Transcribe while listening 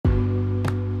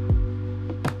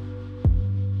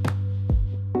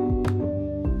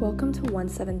Welcome to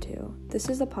 172. This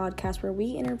is a podcast where we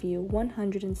interview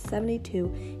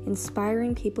 172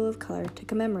 inspiring people of color to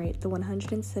commemorate the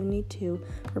 172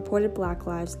 reported Black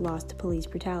lives lost to police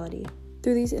brutality.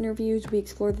 Through these interviews, we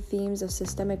explore the themes of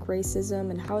systemic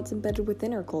racism and how it's embedded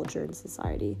within our culture and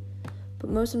society. But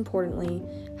most importantly,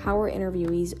 how our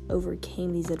interviewees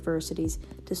overcame these adversities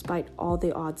despite all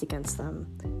the odds against them.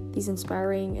 These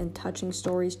inspiring and touching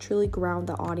stories truly ground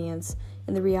the audience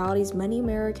in the realities many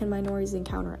American minorities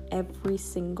encounter every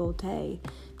single day.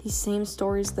 These same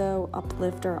stories, though,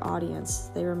 uplift our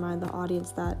audience. They remind the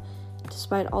audience that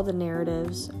despite all the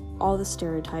narratives, all the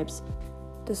stereotypes,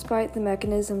 despite the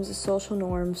mechanisms of social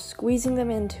norms squeezing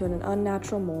them into an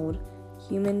unnatural mold,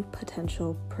 human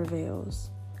potential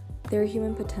prevails. Their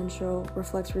human potential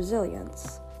reflects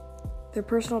resilience. Their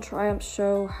personal triumphs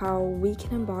show how we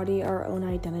can embody our own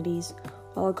identities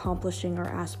while accomplishing our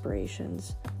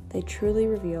aspirations. They truly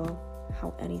reveal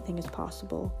how anything is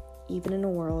possible, even in a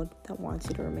world that wants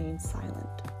you to remain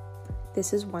silent.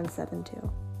 This is 172.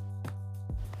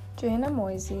 Johanna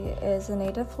Moisey is a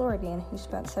native Floridian who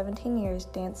spent 17 years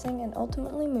dancing and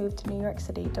ultimately moved to New York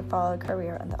City to follow a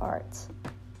career in the arts.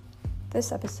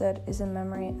 This episode is in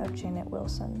memory of Janet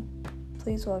Wilson.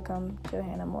 Please welcome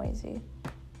Johanna Moisey.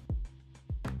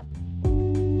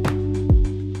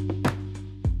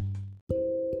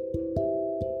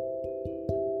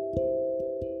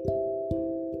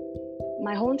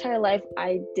 My whole entire life,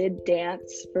 I did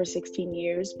dance for 16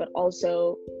 years, but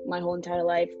also my whole entire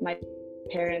life, my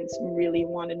parents really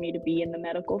wanted me to be in the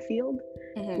medical field,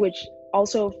 which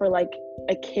also for like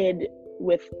a kid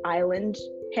with island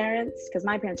parents, because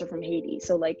my parents are from Haiti,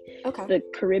 so like the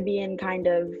Caribbean kind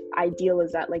of ideal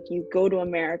is that like you go to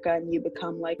America and you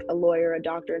become like a lawyer, a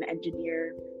doctor, an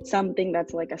engineer, something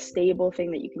that's like a stable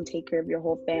thing that you can take care of your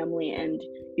whole family and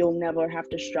you'll never have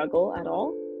to struggle at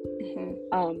all.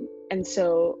 And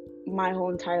so my whole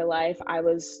entire life I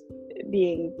was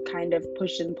being kind of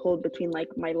pushed and pulled between like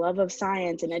my love of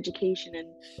science and education and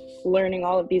learning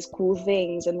all of these cool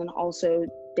things, and then also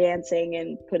dancing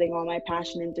and putting all my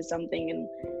passion into something.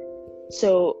 And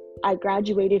so I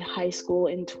graduated high school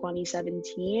in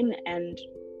 2017, and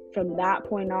from that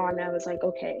point on I was like,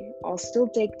 okay, I'll still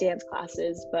take dance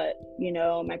classes, but you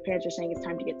know, my parents are saying it's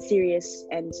time to get serious,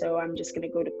 and so I'm just going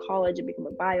to go to college and become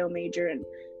a bio major and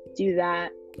do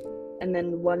that. And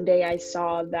then one day I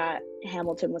saw that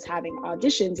Hamilton was having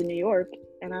auditions in New York,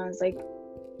 and I was like,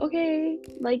 okay,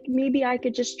 like maybe I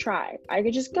could just try. I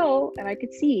could just go and I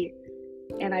could see.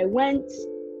 And I went.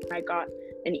 I got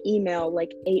an email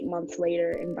like 8 months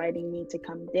later inviting me to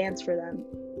come dance for them.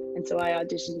 And so I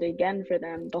auditioned again for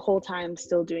them, the whole time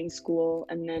still doing school.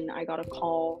 And then I got a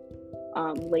call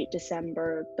late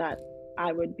December that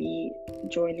I would be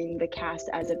joining the cast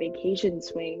as a vacation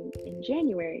swing in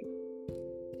January.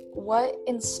 What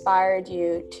inspired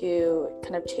you to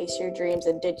kind of chase your dreams,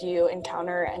 and did you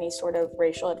encounter any sort of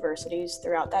racial adversities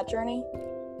throughout that journey?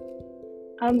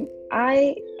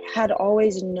 I had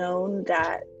always known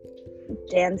that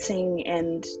dancing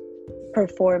and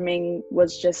performing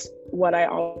was just what I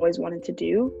always wanted to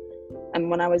do. And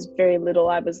when I was very little,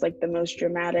 I was like the most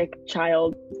dramatic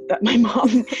child that my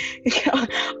mom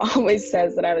always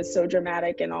says, that I was so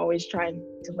dramatic and always trying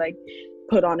to like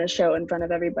put on a show in front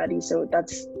of everybody. So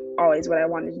that's always what I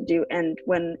wanted to do. And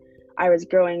when I was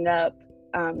growing up,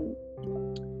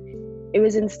 it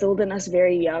was instilled in us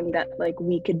very young that like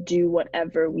we could do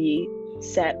whatever we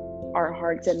set our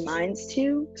hearts and minds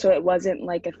to. So it wasn't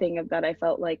like a thing of that I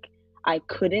felt like I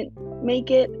couldn't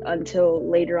make it until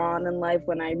later on in life,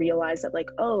 when I realized that like,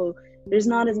 oh, there's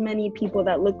not as many people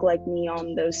that look like me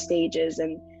on those stages,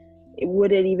 and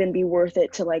would it even be worth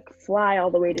it to like fly all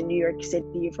the way to New York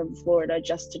City from Florida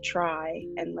just to try,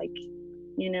 and like,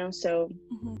 you know, so.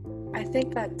 I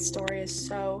think that story is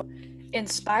so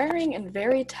inspiring and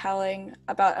very telling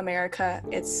about America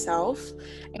itself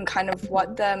and kind of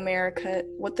what the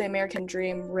American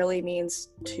dream really means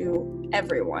to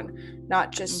everyone,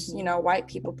 not just, you know, white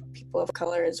people, but people of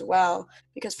color as well.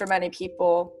 Because for many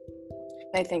people,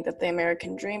 they think that the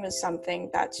American dream is something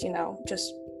that's, you know,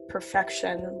 just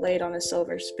perfection laid on a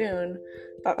silver spoon.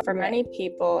 But for many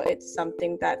people, it's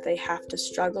something that they have to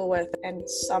struggle with and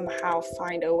somehow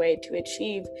find a way to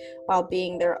achieve while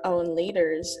being their own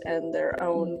leaders and their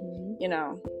own, you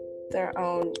know, their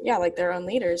own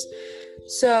leaders.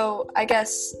 So I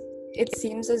guess it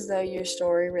seems as though your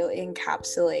story really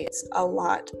encapsulates a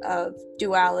lot of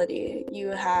duality. You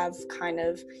have kind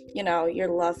of, you know, your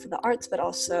love for the arts, but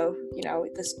also, you know,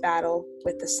 this battle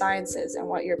with the sciences and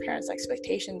what your parents'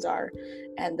 expectations are,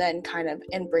 and then kind of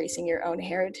embracing your own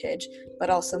heritage, but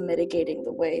also mitigating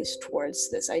the ways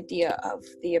towards this idea of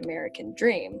the American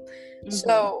dream.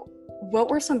 So what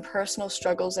were some personal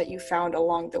struggles that you found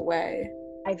along the way?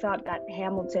 I thought that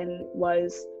Hamilton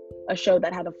was a show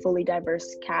that had a fully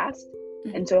diverse cast.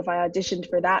 Mm-hmm. And so if I auditioned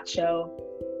for that show,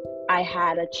 I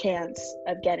had a chance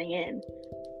of getting in.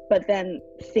 But then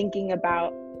thinking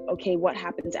about, okay, what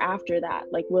happens after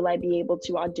that? Like, will I be able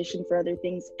to audition for other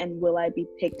things, and will I be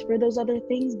picked for those other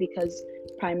things? Because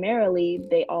primarily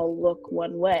they all look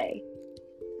one way.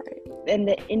 Right. And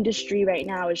the industry right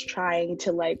now is trying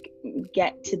to like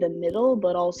get to the middle,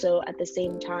 but also at the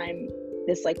same time,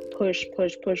 this like push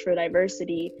for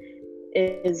diversity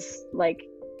is like,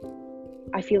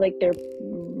 I feel like they're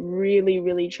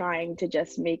really trying to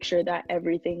just make sure that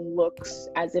everything looks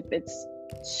as if it's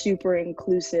super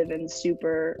inclusive and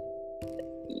super,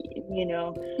 you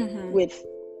know, mm-hmm. with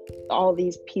all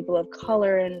these people of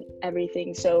color and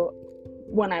everything. So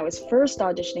when I was first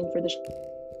auditioning for the show,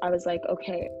 I was like,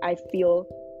 okay, I feel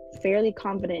fairly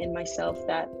confident in myself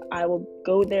that I will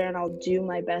go there and I'll do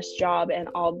my best job and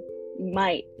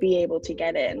might be able to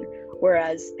get in.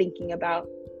 Whereas thinking about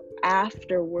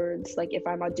afterwards, like if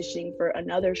I'm auditioning for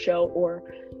another show or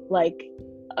like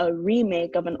a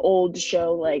remake of an old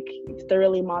show like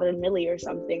Thoroughly Modern Millie or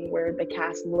something, where the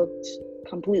cast looked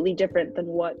completely different than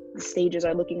what the stages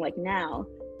are looking like now,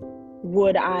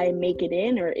 would I make it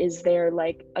in, or is there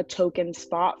like a token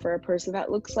spot for a person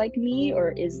that looks like me,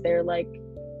 or is there like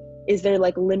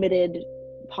limited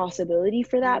possibility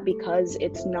for that because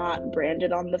it's not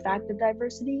branded on the fact of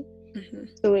diversity? Mm-hmm.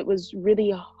 So it was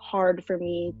really hard for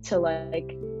me to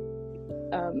like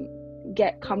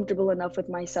get comfortable enough with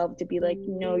myself to be like,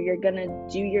 no, you're gonna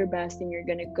do your best and you're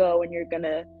gonna go and you're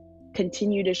gonna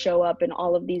continue to show up in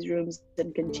all of these rooms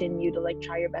and continue to like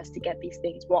try your best to get these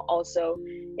things, while also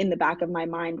in the back of my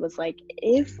mind was like,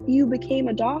 if you became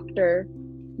a doctor,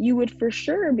 you would for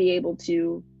sure be able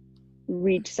to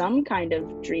reach some kind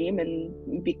of dream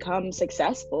and become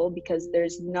successful, because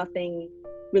there's nothing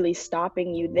really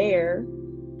stopping you there,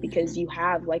 because you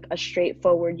have like a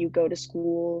straightforward, you go to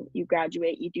school, you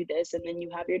graduate, you do this, and then you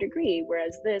have your degree.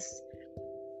 Whereas this,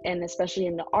 and especially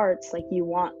in the arts, like you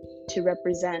want to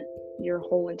represent your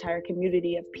whole entire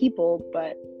community of people,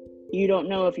 but you don't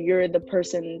know if you're the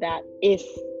person that, if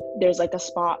there's like a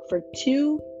spot for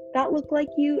two that look like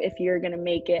you, if you're gonna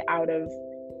make it out of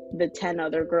the 10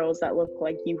 other girls that look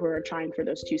like you who are trying for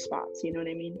those two spots. You know what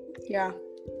I mean? Yeah.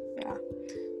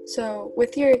 So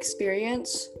with your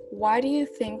experience, why do you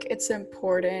think it's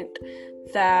important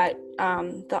that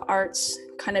the arts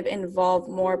kind of involve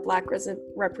more Black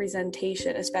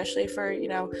representation, especially for, you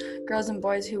know, girls and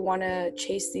boys who want to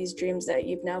chase these dreams that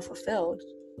you've now fulfilled?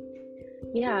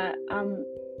 Yeah,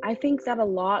 I think that a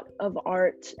lot of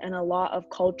art and a lot of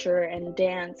culture and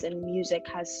dance and music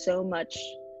has so much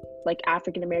like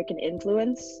African American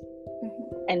influence.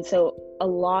 Mm-hmm. And so a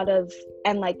lot of,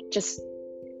 and like just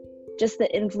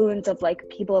the influence of like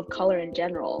people of color in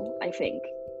general, I think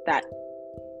that,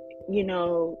 you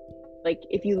know, like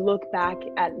if you look back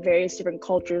at various different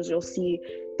cultures, you'll see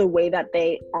the way that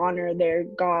they honor their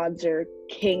gods or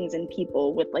kings and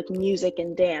people with like music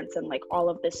and dance and like all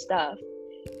of this stuff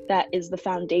that is the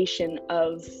foundation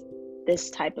of this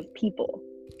type of people.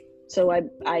 So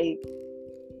I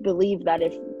believe that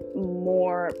if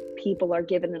more people are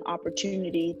given an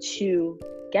opportunity to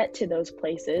get to those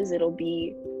places, it'll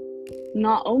be,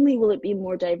 not only will it be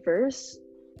more diverse,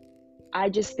 I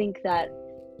just think that,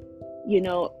 you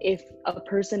know, if a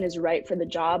person is right for the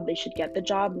job, they should get the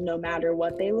job no matter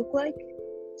what they look like.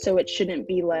 So it shouldn't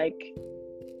be like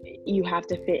you have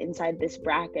to fit inside this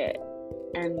bracket,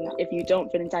 and if you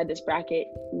don't fit inside this bracket,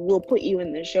 we'll put you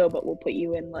in the show, but we'll put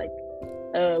you in like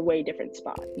a way different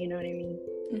spot. You know what I mean?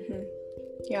 Mm-hmm.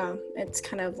 Yeah, it's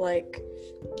kind of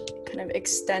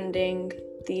extending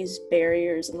these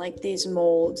barriers and like these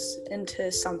molds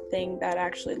into something that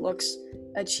actually looks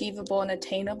achievable and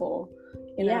attainable,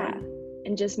 you know? Yeah,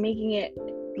 and just making it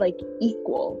like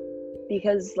equal,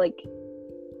 because like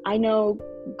I know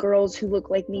girls who look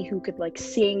like me who could like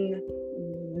sing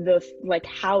the like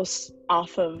house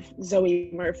off of Zoe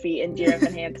Murphy and Dear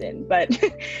Evan Hansen, but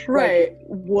right, like,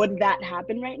 would that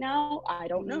happen right now? I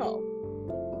don't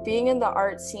know. Being in the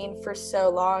art scene for so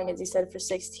long, as you said, for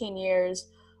 16 years,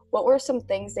 what were some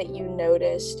things that you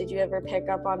noticed? Did you ever pick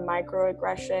up on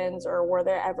microaggressions, or were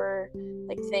there ever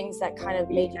like things that kind of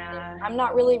made you think, I'm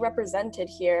not really represented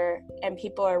here and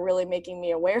people are really making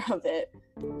me aware of it?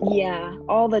 Yeah,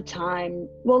 all the time.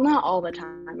 Well, not all the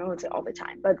time, I won't say all the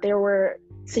time, but there were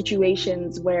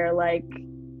situations where like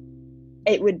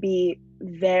it would be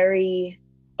very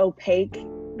opaque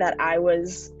that I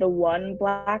was the one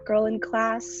Black girl in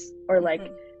class, or like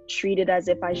treated as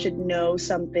if I should know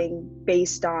something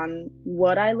based on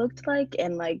what I looked like.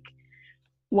 And like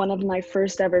one of my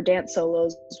first ever dance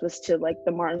solos was to like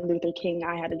the Martin Luther King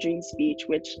I Had a Dream speech,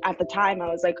 which at the time I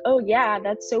was like, oh yeah,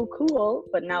 that's so cool.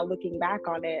 But now looking back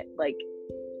on it, like,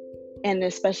 and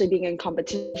especially being in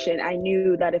competition, I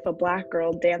knew that if a Black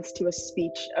girl danced to a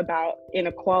speech about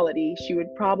inequality, she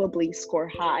would probably score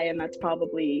high. And that's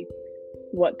probably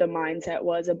what the mindset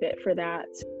was a bit for that.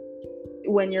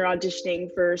 When you're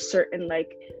auditioning for certain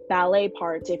like ballet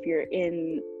parts, if you're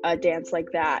in a dance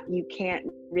like that, you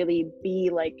can't really be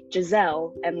like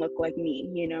Giselle and look like me,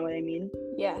 you know what I mean?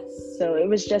 Yes. So it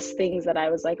was just things that I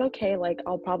was like, okay, like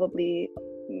I'll probably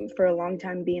for a long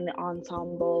time be in the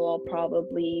ensemble. I'll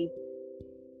probably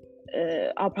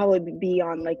be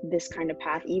on like this kind of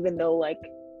path, even though like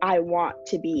I want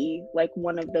to be like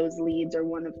one of those leads or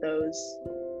one of those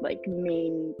like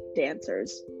main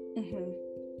dancers.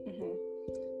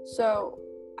 So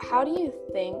how do you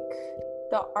think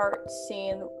the art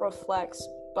scene reflects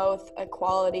both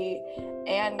equality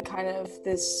and kind of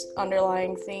this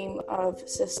underlying theme of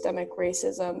systemic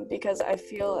racism? Because I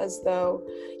feel as though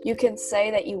you can say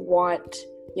that you want,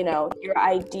 you know, your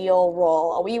ideal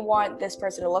role. We want this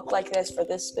person to look like this for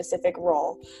this specific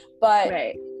role. But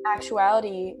right. In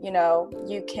actuality, you know,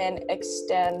 you can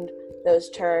extend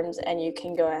those terms and you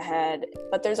can go ahead.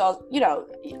 But there's all, you know,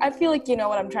 I feel like you know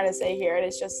what I'm trying to say here. And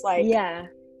it's just like, yeah,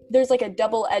 there's like a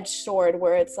double-edged sword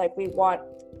where it's like we want,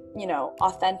 you know,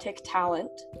 authentic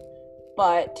talent,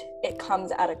 but it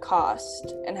comes at a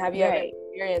cost. And have you ever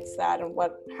experienced that, and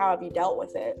how have you dealt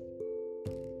with it?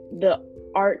 The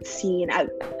art scene,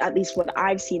 at least what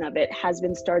I've seen of it, has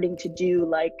been starting to do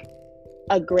like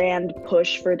a grand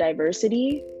push for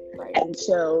diversity. Right. And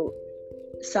so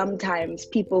sometimes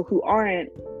people who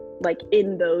aren't like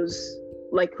in those,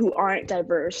 like who aren't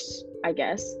diverse, I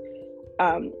guess,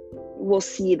 will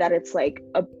see that it's like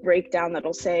a breakdown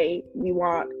that'll say we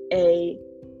want any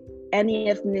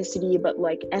ethnicity but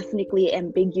like ethnically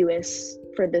ambiguous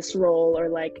for this role, or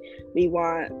like we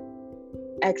want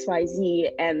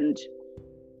XYZ. And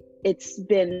it's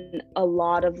been a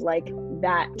lot of like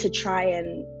that to try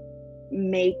and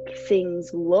make things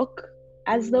look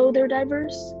as though they're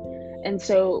diverse. And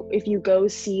so if you go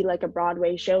see like a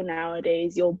Broadway show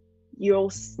nowadays, you'll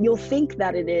think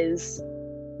that it is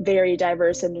very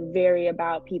diverse and very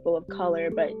about people of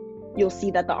color, but you'll see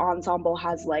that the ensemble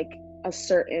has like a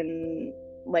certain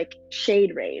like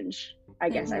shade range, I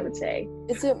guess I would say.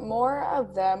 Is it more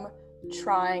of them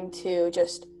trying to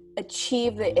just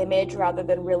achieve the image rather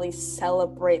than really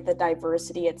celebrate the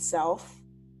diversity itself?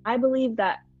 I believe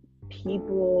that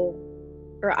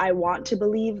I want to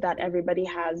believe that everybody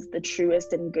has the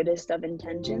truest and goodest of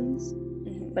intentions.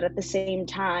 But at the same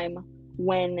time,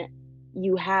 when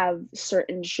you have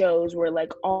certain shows where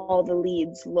like all the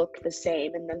leads look the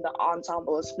same and then the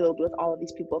ensemble is filled with all of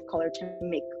these people of color to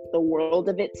make the world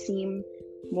of it seem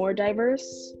more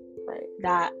diverse, right,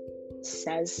 that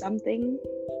says something.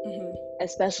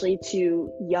 Especially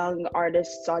to young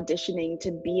artists auditioning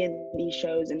to be in these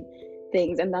shows and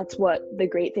things. And that's what the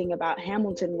great thing about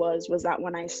Hamilton was that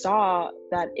when I saw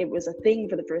that it was a thing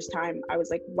for the first time, I was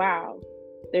like, wow,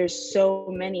 there's so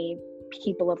many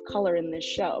people of color in this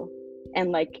show.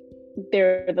 And like,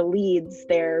 they're the leads,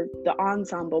 they're the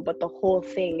ensemble, but the whole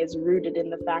thing is rooted in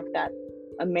the fact that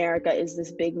America is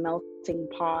this big melting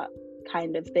pot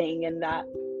kind of thing, and that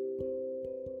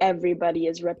everybody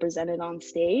is represented on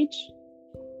stage.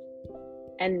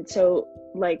 And so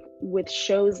like with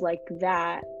shows like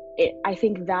that, I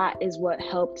think that is what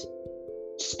helped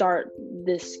start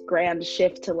this grand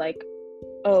shift to like,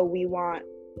 oh, we want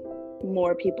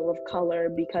more people of color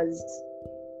because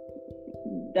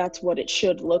that's what it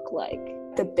should look like.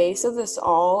 The base of this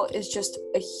all is just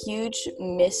a huge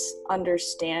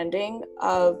misunderstanding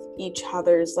of each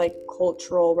other's like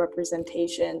cultural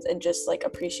representations and just like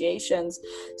appreciations.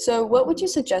 So what would you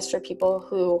suggest for people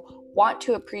who want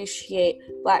to appreciate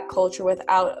Black culture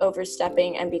without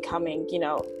overstepping and becoming, you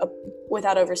know,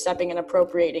 without overstepping and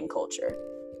appropriating culture?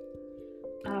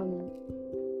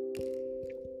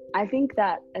 I think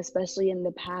that especially in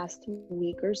the past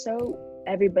week or so,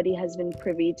 everybody has been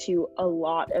privy to a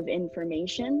lot of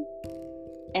information.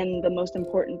 And the most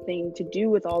important thing to do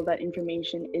with all that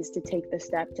information is to take the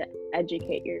step to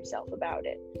educate yourself about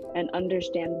it and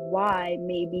understand why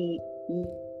maybe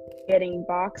getting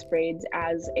box braids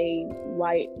as a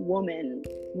white woman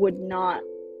would not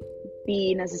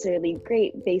be necessarily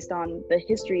great based on the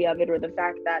history of it, or the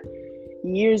fact that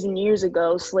years and years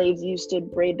ago, slaves used to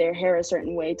braid their hair a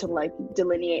certain way to like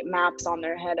delineate maps on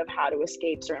their head of how to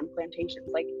escape certain plantations.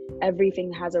 Like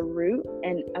everything has a root,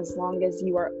 and as long as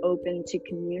you are open to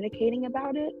communicating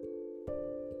about it,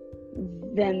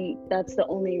 then that's the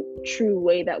only true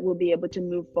way that we'll be able to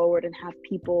move forward and have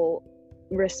people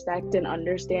respect and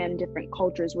understand different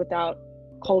cultures without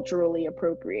culturally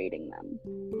appropriating them.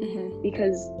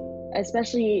 Because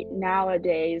especially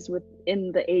nowadays,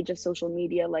 within the age of social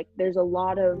media, like there's a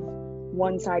lot of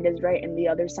one side is right and the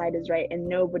other side is right, and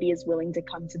nobody is willing to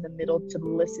come to the middle to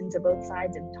listen to both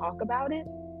sides and talk about it.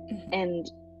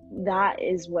 And that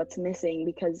is what's missing,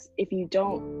 because if you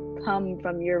don't come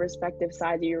from your respective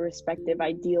sides or your respective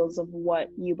ideals of what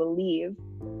you believe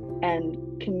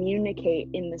and communicate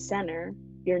in the center,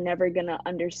 you're never going to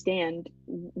understand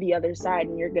the other side,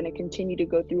 and you're going to continue to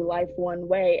go through life one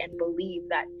way and believe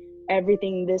that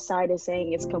everything this side is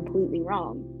saying is completely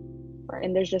wrong. Right.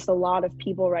 And there's just a lot of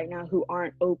people right now who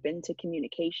aren't open to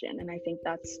communication, and I think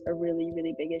that's a really,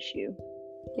 really big issue.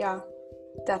 Yeah,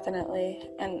 definitely.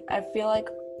 And I feel like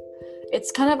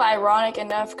it's kind of ironic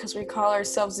enough because we call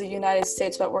ourselves the United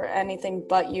States, but we're anything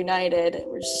but united.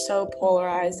 We're so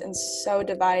polarized and so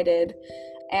divided.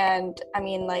 And I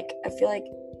mean, like, I feel like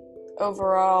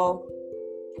overall,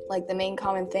 like the main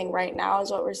common thing right now is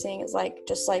what we're seeing is like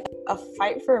just like a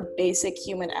fight for basic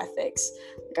human ethics.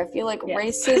 Like I feel like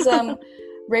racism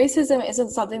isn't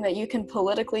something that you can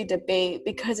politically debate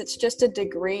because it's just a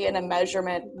degree and a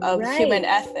measurement of human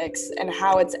ethics and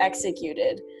how it's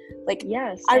executed. Like,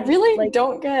 I really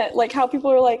don't get like how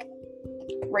people are like,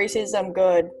 racism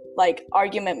good, like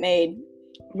argument made.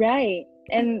 Right.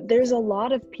 And there's a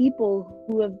lot of people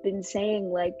who have been saying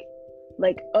like,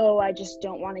 oh, I just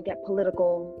don't want to get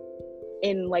political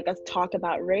in like a talk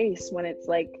about race, when it's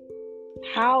like,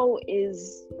 how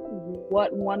is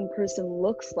what one person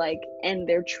looks like and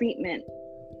their treatment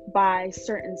by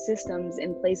certain systems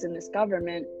in place in this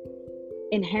government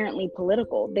inherently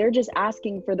political? They're just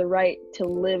asking for the right to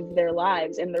live their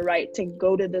lives and the right to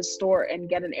go to the store and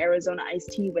get an Arizona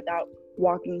iced tea without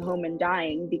walking home and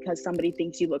dying because somebody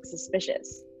thinks you look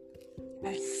suspicious.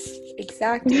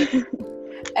 Exactly.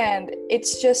 And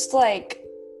it's just like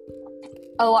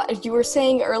a lot. You were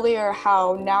saying earlier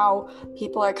how now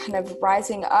people are kind of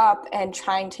rising up and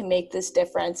trying to make this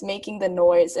difference, making the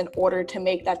noise in order to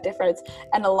make that difference.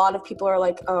 And a lot of people are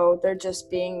like, oh, they're just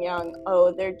being young.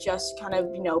 Oh, they're just kind of,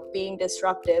 being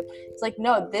disruptive. It's like,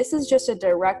 no, this is just a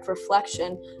direct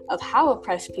reflection of how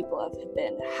oppressed people have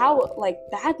been, how like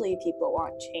badly people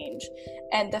want change.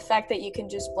 And the fact that you can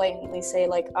just blatantly say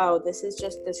like, oh, this is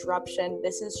just disruption.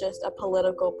 This is just a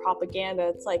political propaganda.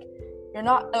 It's like, you're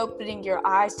not opening your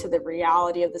eyes to the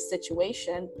reality of the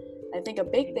situation. I think a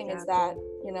big thing is that,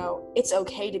 it's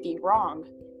okay to be wrong.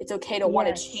 It's okay to want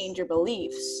to change your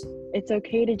beliefs. It's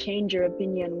okay to change your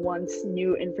opinion once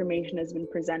new information has been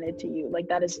presented to you. Like,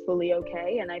 that is fully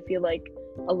okay. And I feel like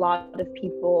a lot of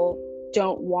people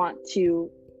don't want to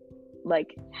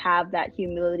like have that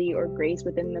humility or grace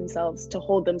within themselves to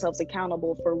hold themselves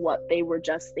accountable for what they were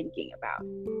just thinking about.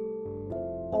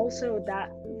 Also,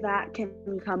 that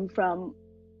can come from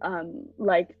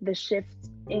like the shift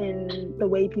in the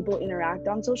way people interact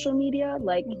on social media.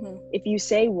 Like if you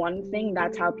say one thing,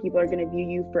 that's how people are going to view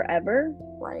you forever.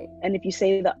 Right. And if you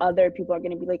say the other, people are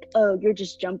going to be like, oh, you're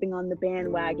just jumping on the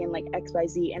bandwagon like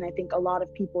XYZ. And I think a lot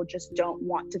of people just don't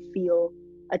want to feel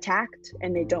attacked,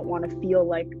 and they don't want to feel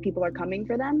like people are coming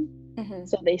for them.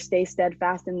 So they stay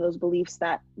steadfast in those beliefs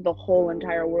that the whole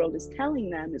entire world is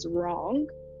telling them is wrong.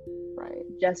 Right.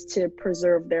 Just to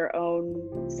preserve their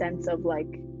own sense of like,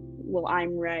 well,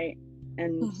 I'm right,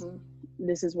 and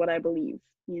this is what I believe,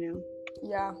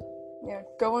 Yeah.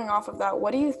 Going off of that,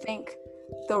 what do you think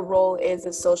the role is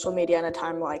of social media in a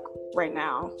time like right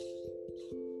now?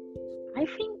 I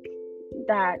think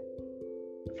that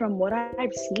from what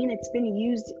I've seen, it's been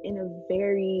used in a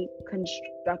very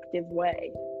constructive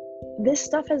way. This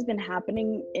stuff has been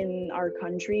happening in our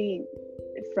country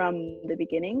from the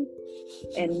beginning,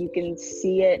 and you can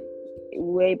see it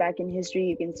way back in history.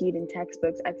 You can see it in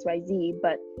textbooks, XYZ,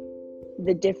 but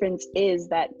the difference is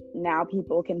that now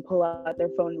people can pull out their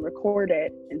phone and record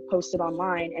it and post it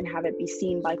online and have it be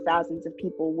seen by thousands of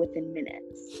people within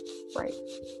minutes. Right.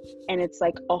 And it's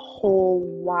like a whole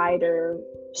wider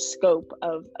scope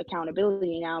of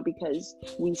accountability now, because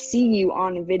we see you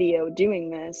on video doing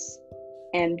this,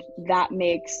 and that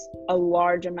makes a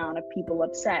large amount of people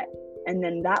upset. And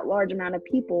then that large amount of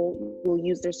people will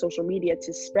use their social media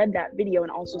to spread that video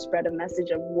and also spread a message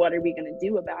of what are we going to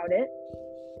do about it.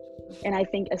 And I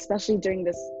think especially during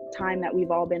this time that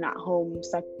we've all been at home,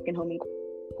 stuck in home in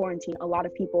quarantine, a lot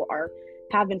of people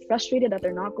have been frustrated that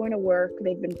they're not going to work.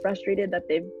 They've been frustrated that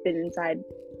they've been inside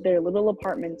their little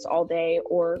apartments all day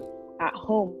or at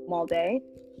home all day.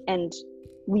 And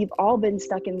we've all been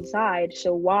stuck inside.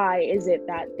 So why is it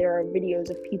that there are videos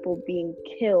of people being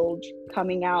killed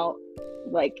coming out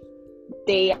like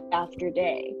day after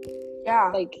day? Yeah.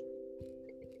 Like,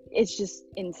 it's just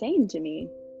insane to me.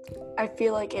 I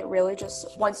feel like it really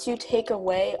just, once you take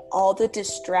away all the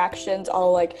distractions,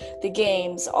 all like the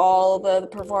games, all the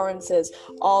performances,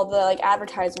 all the like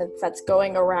advertisements that's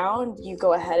going around, you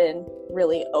go ahead and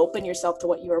really open yourself to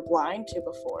what you were blind to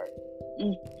before.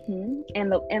 Mm-hmm.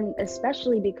 And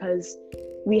especially because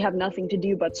we have nothing to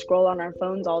do but scroll on our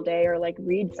phones all day or like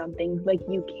read something, like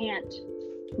you can't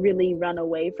really run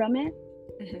away from it.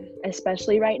 Mm-hmm.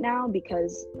 Especially right now,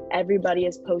 because everybody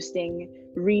is posting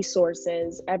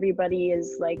resources, everybody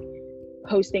is like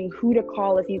posting who to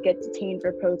call if you get detained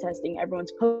for protesting,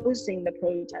 everyone's posting the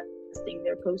protesting,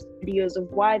 they're posting videos of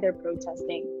why they're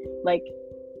protesting. Like,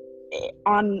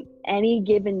 on any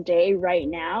given day right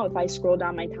now, if I scroll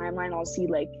down my timeline, I'll see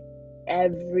like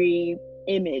every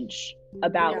image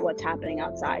about what's happening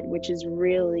outside, which is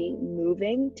really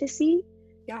moving to see.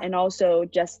 And also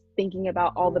just thinking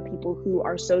about all the people who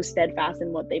are so steadfast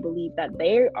in what they believe, that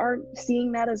they are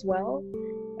seeing that as well,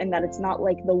 and that it's not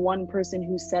like the one person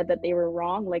who said that they were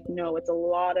wrong. Like, no, it's a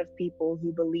lot of people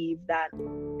who believe that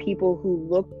people who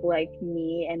look like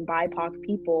me and BIPOC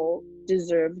people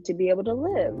deserve to be able to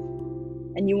live.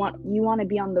 And you want to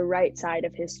be on the right side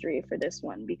of history for this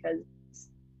one, because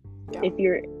if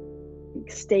you're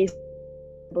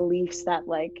beliefs that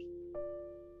like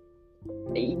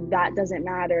that doesn't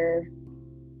matter,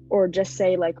 or just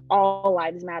say like all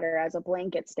lives matter as a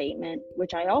blanket statement,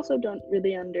 which I also don't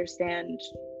really understand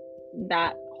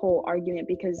that whole argument,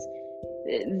 because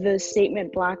the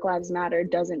statement Black Lives Matter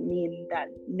doesn't mean that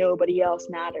nobody else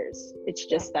matters. It's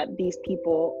just that these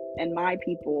people and my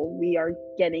people, we are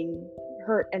getting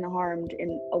hurt and harmed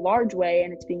in a large way,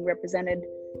 and it's being represented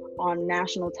on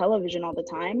national television all the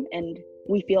time, and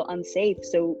we feel unsafe,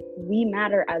 so we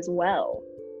matter as well.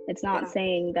 It's not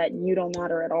saying that you don't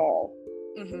matter at all.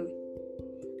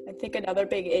 Mm-hmm. I think another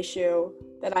big issue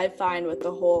that I find with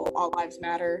the whole All Lives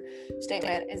Matter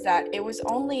statement is that it was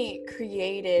only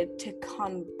created to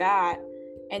combat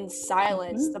and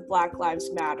silence the Black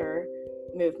Lives Matter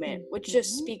movement, which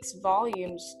just speaks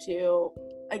volumes to,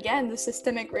 again, the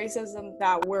systemic racism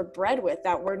that we're bred with,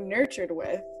 that we're nurtured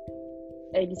with.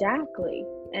 Exactly.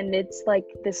 And it's like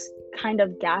this kind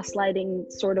of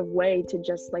gaslighting sort of way to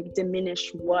just like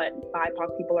diminish what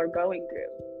BIPOC people are going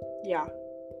through. Yeah.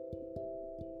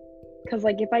 Because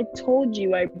like if I told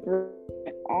you I broke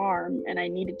my arm and I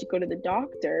needed to go to the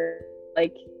doctor,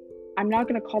 like I'm not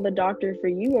going to call the doctor for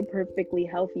you, a perfectly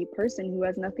healthy person who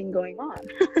has nothing going on.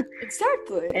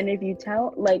 Exactly. And if you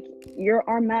tell, like, your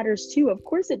arm matters too, of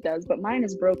course it does, but mine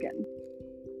is broken.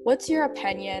 What's your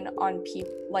opinion on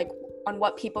on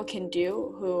what people can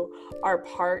do who are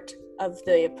part of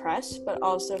the oppressed, but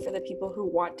also for the people who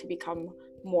want to become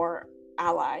more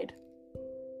allied?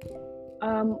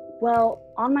 Well,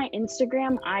 on my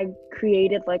Instagram, I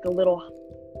created like a little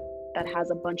that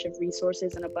has a bunch of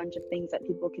resources and a bunch of things that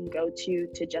people can go to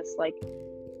just like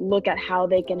look at how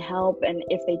they can help. And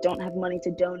if they don't have money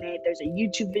to donate, there's a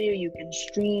YouTube video you can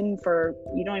stream for,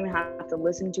 you don't even have to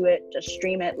listen to it, just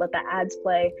stream it, let the ads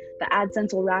play, the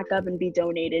AdSense will rack up and be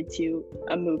donated to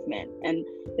a movement. And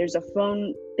there's a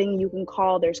phone thing you can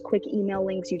call, there's quick email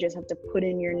links, you just have to put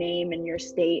in your name and your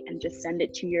state and just send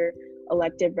it to your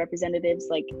elected representatives.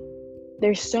 Like,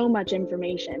 there's so much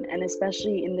information, and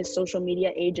especially in this social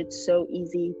media age, it's so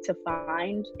easy to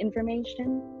find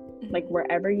information, like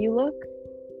wherever you look.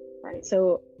 Right.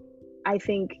 So I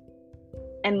think,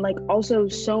 and like also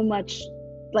so much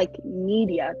like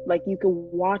media, like you can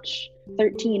watch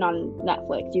 13 on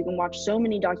Netflix, you can watch so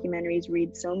many documentaries,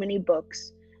 read so many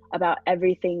books about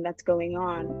everything that's going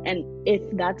on. And if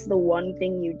that's the one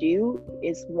thing you do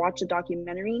is watch a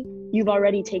documentary, you've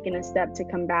already taken a step to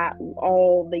combat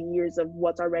all the years of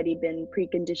what's already been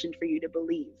preconditioned for you to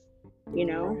believe, you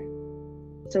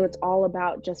know? So it's all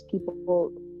about just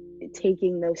people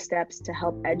taking those steps to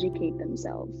help educate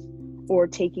themselves, or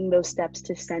taking those steps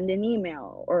to send an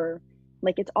email, or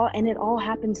like it all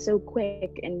happens so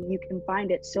quick, and you can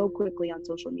find it so quickly on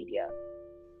social media.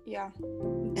 Yeah.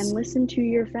 And listen to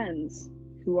your friends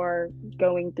who are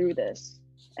going through this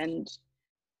and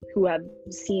who have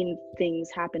seen things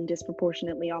happen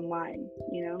disproportionately online,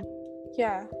 you know?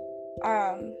 Yeah.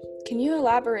 Can you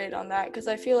elaborate on that? Because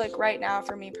I feel like right now,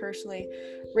 for me personally,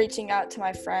 reaching out to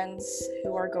my friends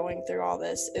who are going through all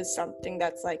this is something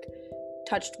that's like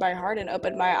touched my heart and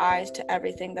opened my eyes to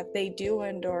everything that they do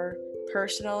endure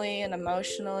personally and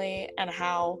emotionally, and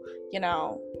how, you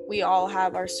know, we all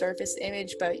have our surface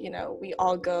image, but, you know, we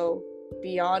all go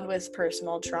beyond with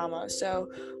personal trauma. So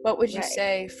what would you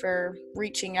say for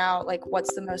reaching out? Like,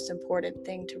 what's the most important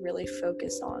thing to really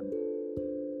focus on?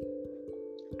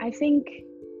 I think,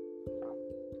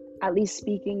 at least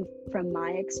speaking from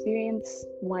my experience,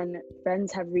 when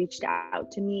friends have reached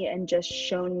out to me and just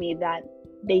shown me that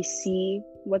they see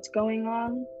what's going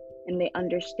on and they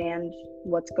understand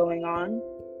what's going on,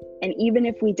 and even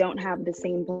if we don't have the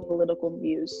same political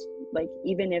views, like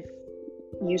even if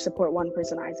you support one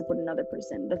person, I support another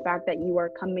person, the fact that you are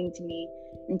coming to me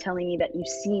and telling me that you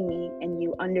see me and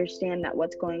you understand that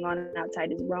what's going on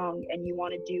outside is wrong and you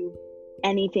want to do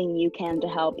anything you can to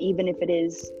help, even if it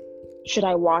is, should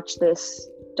I watch this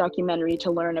documentary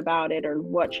to learn about it, or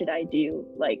what should I do?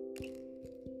 Like,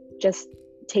 just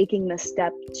taking the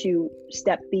step to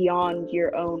step beyond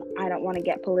your own, I don't want to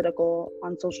get political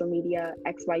on social media,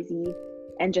 XYZ,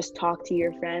 and just talk to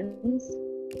your friends.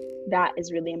 That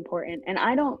is really important. And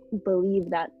I don't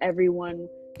believe that everyone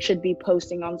should be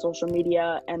posting on social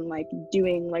media and like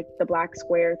doing like the black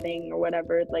square thing or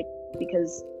whatever, like,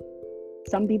 because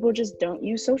some people just don't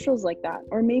use socials like that,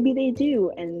 or maybe they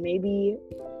do, and maybe,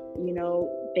 you know,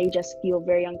 they just feel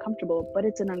very uncomfortable, but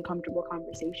it's an uncomfortable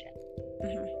conversation.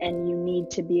 And you need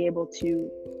to be able to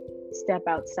step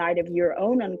outside of your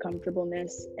own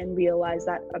uncomfortableness and realize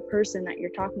that a person that you're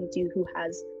talking to who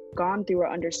has gone through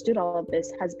or understood all of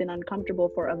this has been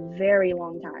uncomfortable for a very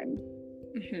long time.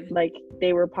 Like,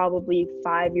 they were probably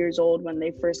 5 years old when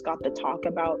they first got to talk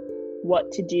about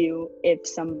what to do if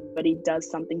somebody does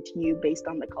something to you based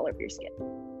on the color of your skin.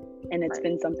 And it's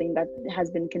been something that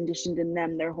has been conditioned in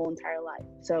them their whole entire life.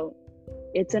 So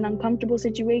it's an uncomfortable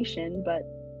situation, but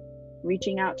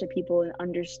reaching out to people and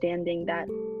understanding that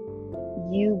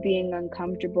you being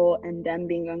uncomfortable and them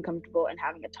being uncomfortable and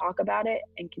having a talk about it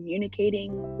and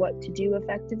communicating what to do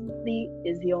effectively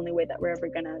is the only way that we're ever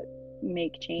gonna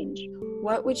make change.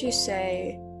 What would you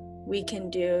say we can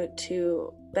do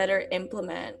to better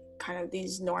implement kind of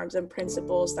these norms and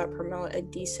principles that promote a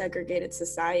desegregated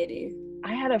society?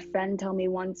 I had a friend tell me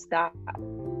once that,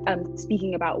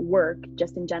 speaking about work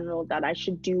just in general, that I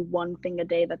should do one thing a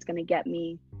day that's going to get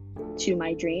me to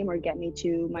my dream or get me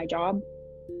to my job.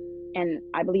 And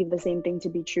I believe the same thing to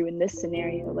be true in this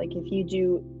scenario. Like, if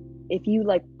you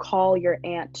like call your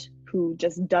aunt who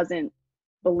just doesn't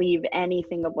believe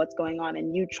anything of what's going on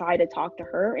and you try to talk to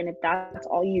her, and if that's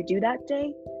all you do that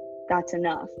day, that's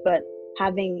enough. But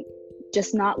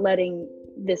just not letting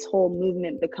this whole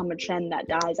movement become a trend that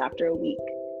dies after a week.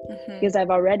 Because I've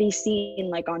already seen,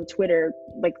 like, on Twitter,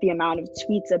 like, the amount of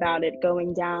tweets about it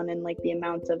going down and like the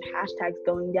amount of hashtags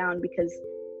going down, because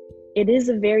it is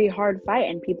a very hard fight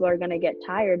and people are going to get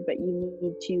tired, but you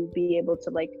need to be able to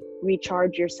like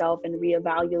recharge yourself and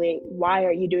reevaluate, why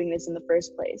are you doing this in the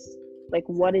first place? Like,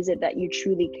 what is it that you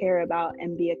truly care about,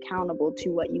 and be accountable to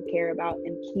what you care about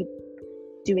and keep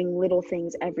doing little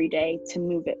things every day to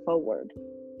move it forward.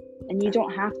 And you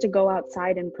don't have to go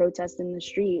outside and protest in the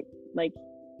street. Like,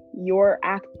 your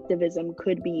activism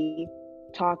could be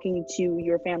talking to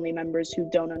your family members who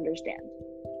don't understand.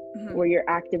 Or your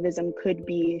activism could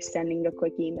be sending a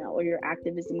quick email, or your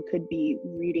activism could be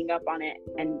reading up on it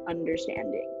and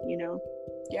understanding, you know?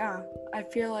 Yeah, I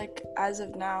feel like as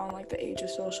of now, in like the age of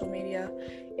social media,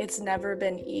 it's never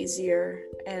been easier,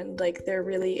 and like there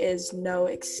really is no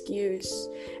excuse.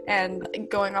 And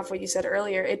going off what you said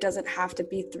earlier, it doesn't have to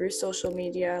be through social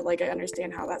media. Like, I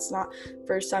understand how that's not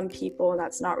for some people, and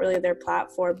that's not really their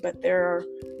platform, but there are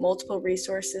multiple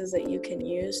resources that you can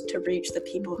use to reach the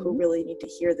people who really need to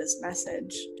hear this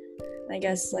message. And I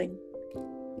guess, like,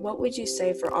 what would you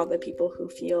say for all the people who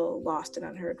feel lost and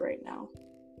unheard right now?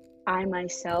 I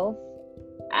myself,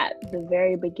 at the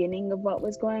very beginning of what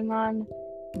was going on,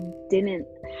 didn't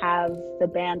have the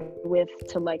bandwidth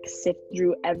to like sift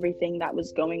through everything that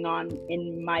was going on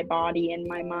in my body and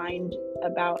my mind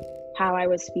about how I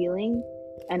was feeling,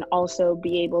 and also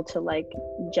be able to like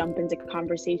jump into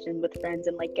conversation with friends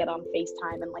and like get on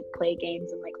FaceTime and like play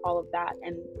games and like all of that.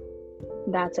 And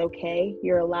that's okay.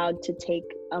 You're allowed to take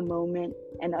a moment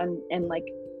and like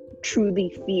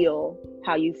truly feel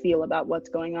how you feel about what's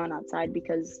going on outside,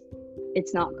 because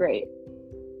it's not great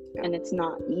and it's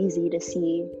not easy to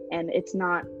see, and it's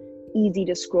not easy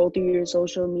to scroll through your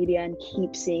social media and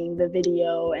keep seeing the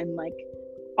video and like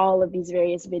all of these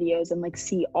various videos and like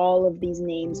see all of these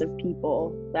names of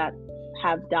people that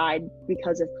have died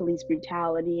because of police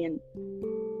brutality. And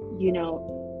you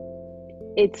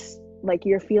know, it's like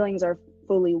your feelings are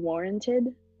fully warranted,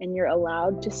 and you're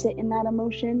allowed to sit in that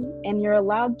emotion, and you're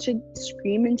allowed to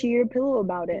scream into your pillow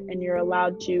about it, and you're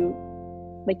allowed to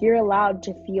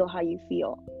feel how you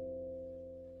feel.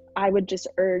 I would just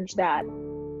urge that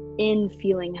in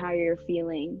feeling how you're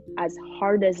feeling, as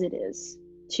hard as it is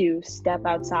to step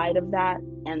outside of that.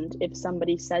 And if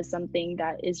somebody says something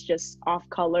that is just off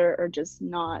color or just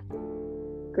not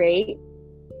great,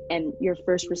 and your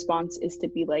first response is to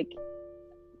be like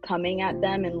coming at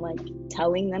them and like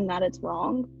telling them that it's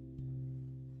wrong,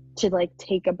 to like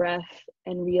take a breath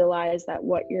and realize that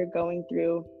what you're going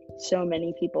through, so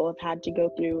many people have had to go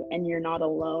through, and you're not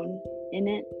alone in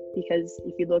it. Because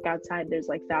if you look outside, there's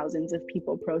like thousands of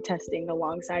people protesting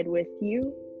alongside with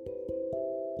you.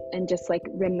 And just like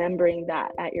remembering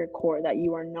that at your core, that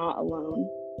you are not alone,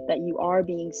 that you are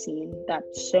being seen, that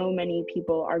so many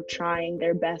people are trying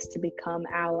their best to become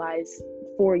allies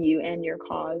for you and your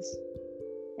cause,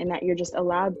 and that you're just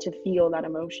allowed to feel that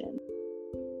emotion.